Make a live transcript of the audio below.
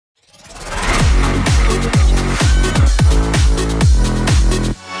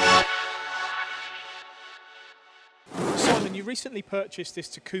recently purchased this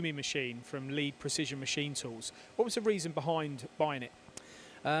Takumi machine from Lead Precision Machine Tools. What was the reason behind buying it?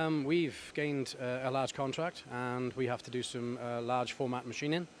 We've gained a large contract and we have to do some large format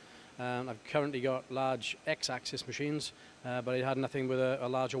machining. I've currently got large X-axis machines, but it had nothing with a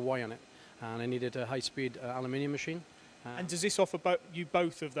larger Y on it, and I needed a high-speed aluminium machine. And does this offer you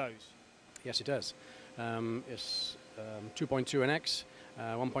both of those? Yes, it does. It's 2.2 in X,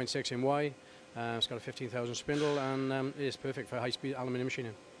 1.6 in Y. It's got a 15,000 spindle, and it is perfect for high-speed aluminium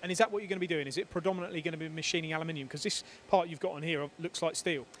machining. And is that what you're going to be doing? Is it predominantly going to be machining aluminium? Because this part you've got on here looks like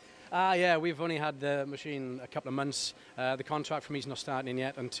steel. Yeah, we've only had the machine a couple of months. The contract for me is not starting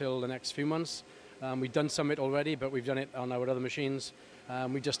yet until the next few months. We've done some of it already, but we've done it on our other machines.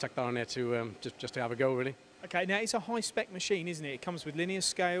 We just stuck that on there to just to have a go, really. Okay, now it's a high-spec machine, isn't it? It comes with linear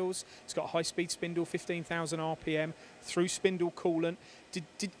scales, it's got a high-speed spindle, 15,000 RPM, through spindle coolant.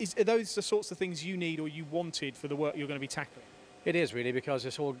 Are those the sorts of things you need or you wanted for the work you're going to be tackling? It is really, because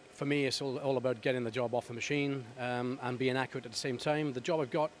for me it's all about getting the job off the machine and being accurate at the same time. The job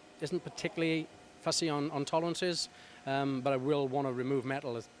I've got isn't particularly fussy on tolerances, but I will want to remove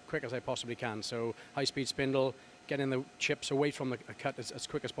metal as quick as I possibly can. So high-speed spindle, getting the chips away from the cut as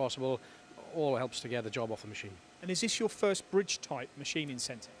quick as possible, all helps to get the job off the machine. And is this your first bridge-type machining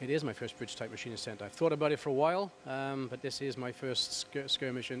centre? It is my first bridge-type machining centre. I've thought about it for a while, but this is my first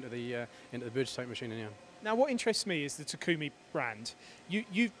skirmish into the bridge-type machining. Yeah. Now, what interests me is the Takumi brand.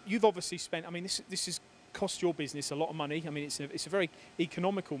 You've obviously spent. I mean, this has cost your business a lot of money. I mean, it's a very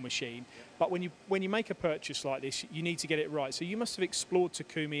economical machine, but when you make a purchase like this, you need to get it right. So you must have explored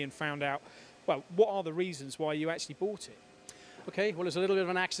Takumi and found out, well, what are the reasons why you actually bought it? Okay, well, it's a little bit of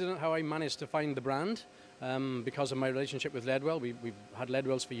an accident how I managed to find the brand. Because of my relationship with Leadwell. We've had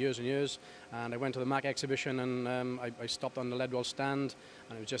Leadwells for years and years, and I went to the Mac exhibition and I stopped on the Leadwell stand,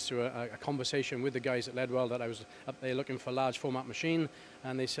 and it was just through a conversation with the guys at Leadwell that I was up there looking for a large format machine,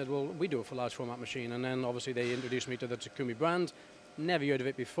 and they said, well, we do it for large format machine, and then obviously they introduced me to the Takumi brand. Never heard of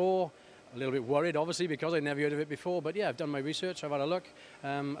it before. A little bit worried, obviously, because I'd never heard of it before, but yeah, I've done my research, I've had a look.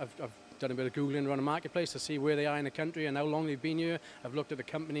 I've done a bit of Googling around the marketplace to see where they are in the country and how long they've been here. I've looked at the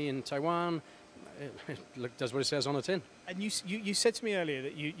company in Taiwan. It does what it says on the tin. And you said to me earlier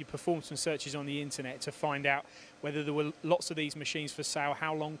that you performed some searches on the internet to find out whether there were lots of these machines for sale,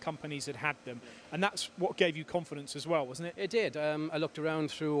 how long companies had had them, and that's what gave you confidence as well, wasn't it? It did. I looked around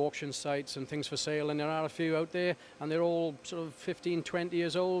through auction sites and things for sale, and there are a few out there, and they're all sort of 15, 20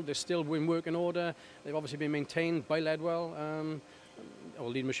 years old. They're still in working order. They've obviously been maintained by Leadwell. Or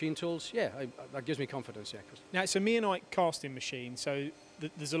Lead Machine Tools, yeah, that gives me confidence, yeah. Now, it's a Meonite casting machine, so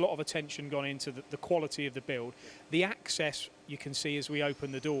there's a lot of attention gone into the quality of the build. The access, you can see as we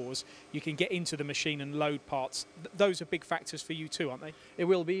open the doors, you can get into the machine and load parts. Those are big factors for you too, aren't they? It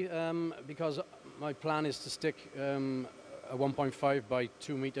will be, because my plan is to stick a 1.5 by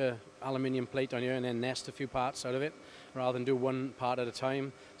 2 meter aluminium plate on here and then nest a few parts out of it, rather than do one part at a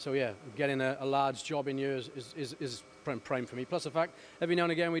time. So yeah, getting a large job in here is prime for me. Plus the fact, every now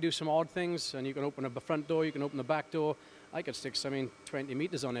and again we do some odd things, and you can open up the front door, you can open the back door. I could stick 20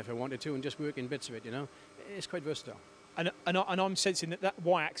 meters on it if I wanted to and just work in bits of it, you know. It's quite versatile. And I'm sensing that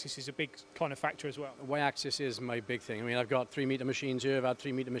Y-axis is a big kind of factor as well. Y-axis is my big thing. I mean, I've got 3 meter machines here, I've had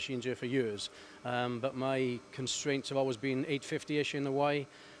 3 meter machines here for years, but my constraints have always been 850-ish in the Y,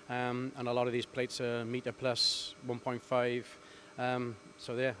 and a lot of these plates are meter plus 1.5,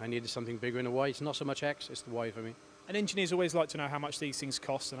 so there, I needed something bigger in the Y. It's not so much X, it's the Y for me. And engineers always like to know how much these things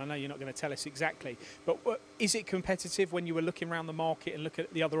cost, and I know you're not going to tell us exactly, but is it competitive when you were looking around the market and looking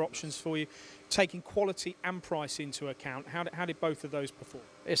at the other options for you, taking quality and price into account? How did both of those perform?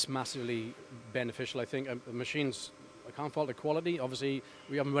 It's massively beneficial, I think. The machines, I can't fault the quality. Obviously,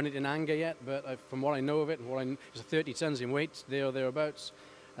 we haven't run it in anger yet, but from what I know of it, it's 30 tons in weight, there or thereabouts.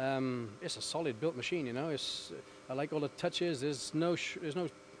 It's a solid built machine, you know. I like all the touches. There's no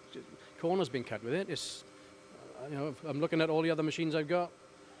corners being cut with it. You know, I'm looking at all the other machines I've got.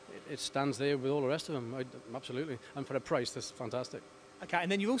 It stands there with all the rest of them. Absolutely, and for the price, that's fantastic. Okay,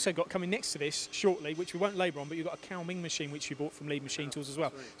 and then you've also got coming next to this shortly, which we won't labour on, but you've got a Kao Ming machine which you bought from Lead Machine Tools as well.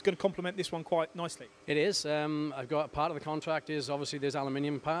 Right. It's going to complement this one quite nicely. It is. I've got part of the contract is obviously there's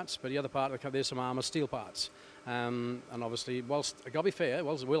aluminium parts, but the other part there's some armour steel parts. And obviously, whilst I got to be fair,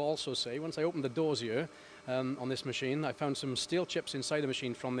 we'll also say once I opened the doors here on this machine, I found some steel chips inside the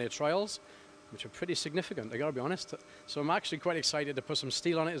machine from their trials, which are pretty significant, I gotta be honest. So I'm actually quite excited to put some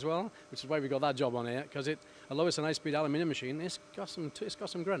steel on it as well, which is why we got that job on here, because although it's a high-speed aluminium machine, it's got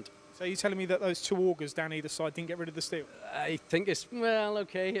some grunt. So you're telling me that those two augers down either side didn't get rid of the steel? I think well,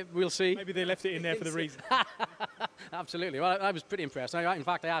 okay, we'll see. Maybe they left it in there for the reason. Absolutely. Well, I was pretty impressed. In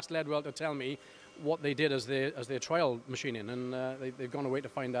fact, I asked Leadwell to tell me what they did as their trial machining, and they've gone away to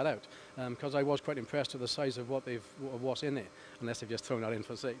find that out. Because I was quite impressed with the size of what's in there, unless they've just thrown that in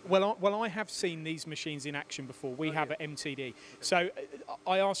for sake. Well, I have seen these machines in action before. We have at MTD. So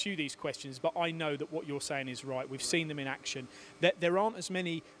I ask you these questions, but I know that what you're saying is right. We've seen them in action. There aren't as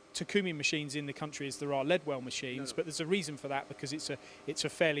many Takumi machines in the country as there are Leadwell machines, but there's a reason for that, because it's a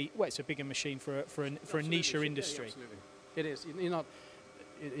fairly, well, it's a bigger machine for a niche industry. Yeah, absolutely. It is. You're not.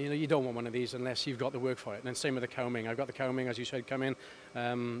 You don't want one of these unless you've got the work for it. And then same with the combing. I've got the combing, as you said, come in.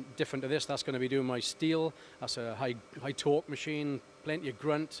 Different to this, that's going to be doing my steel. That's a high torque machine, plenty of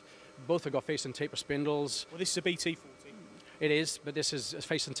grunt. Both have got face and taper spindles. Well, this is a BT40. It is, but this is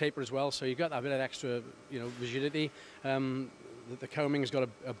face and taper as well, so you've got that bit of extra, rigidity. The combing's got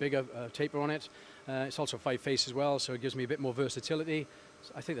a bigger taper on it. It's also 5-face as well, so it gives me a bit more versatility.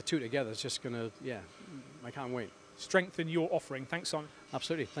 So I think the two together is just going to, I can't wait. Strengthen your offering. Thanks, Simon.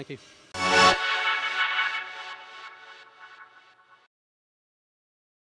 Absolutely. Thank you.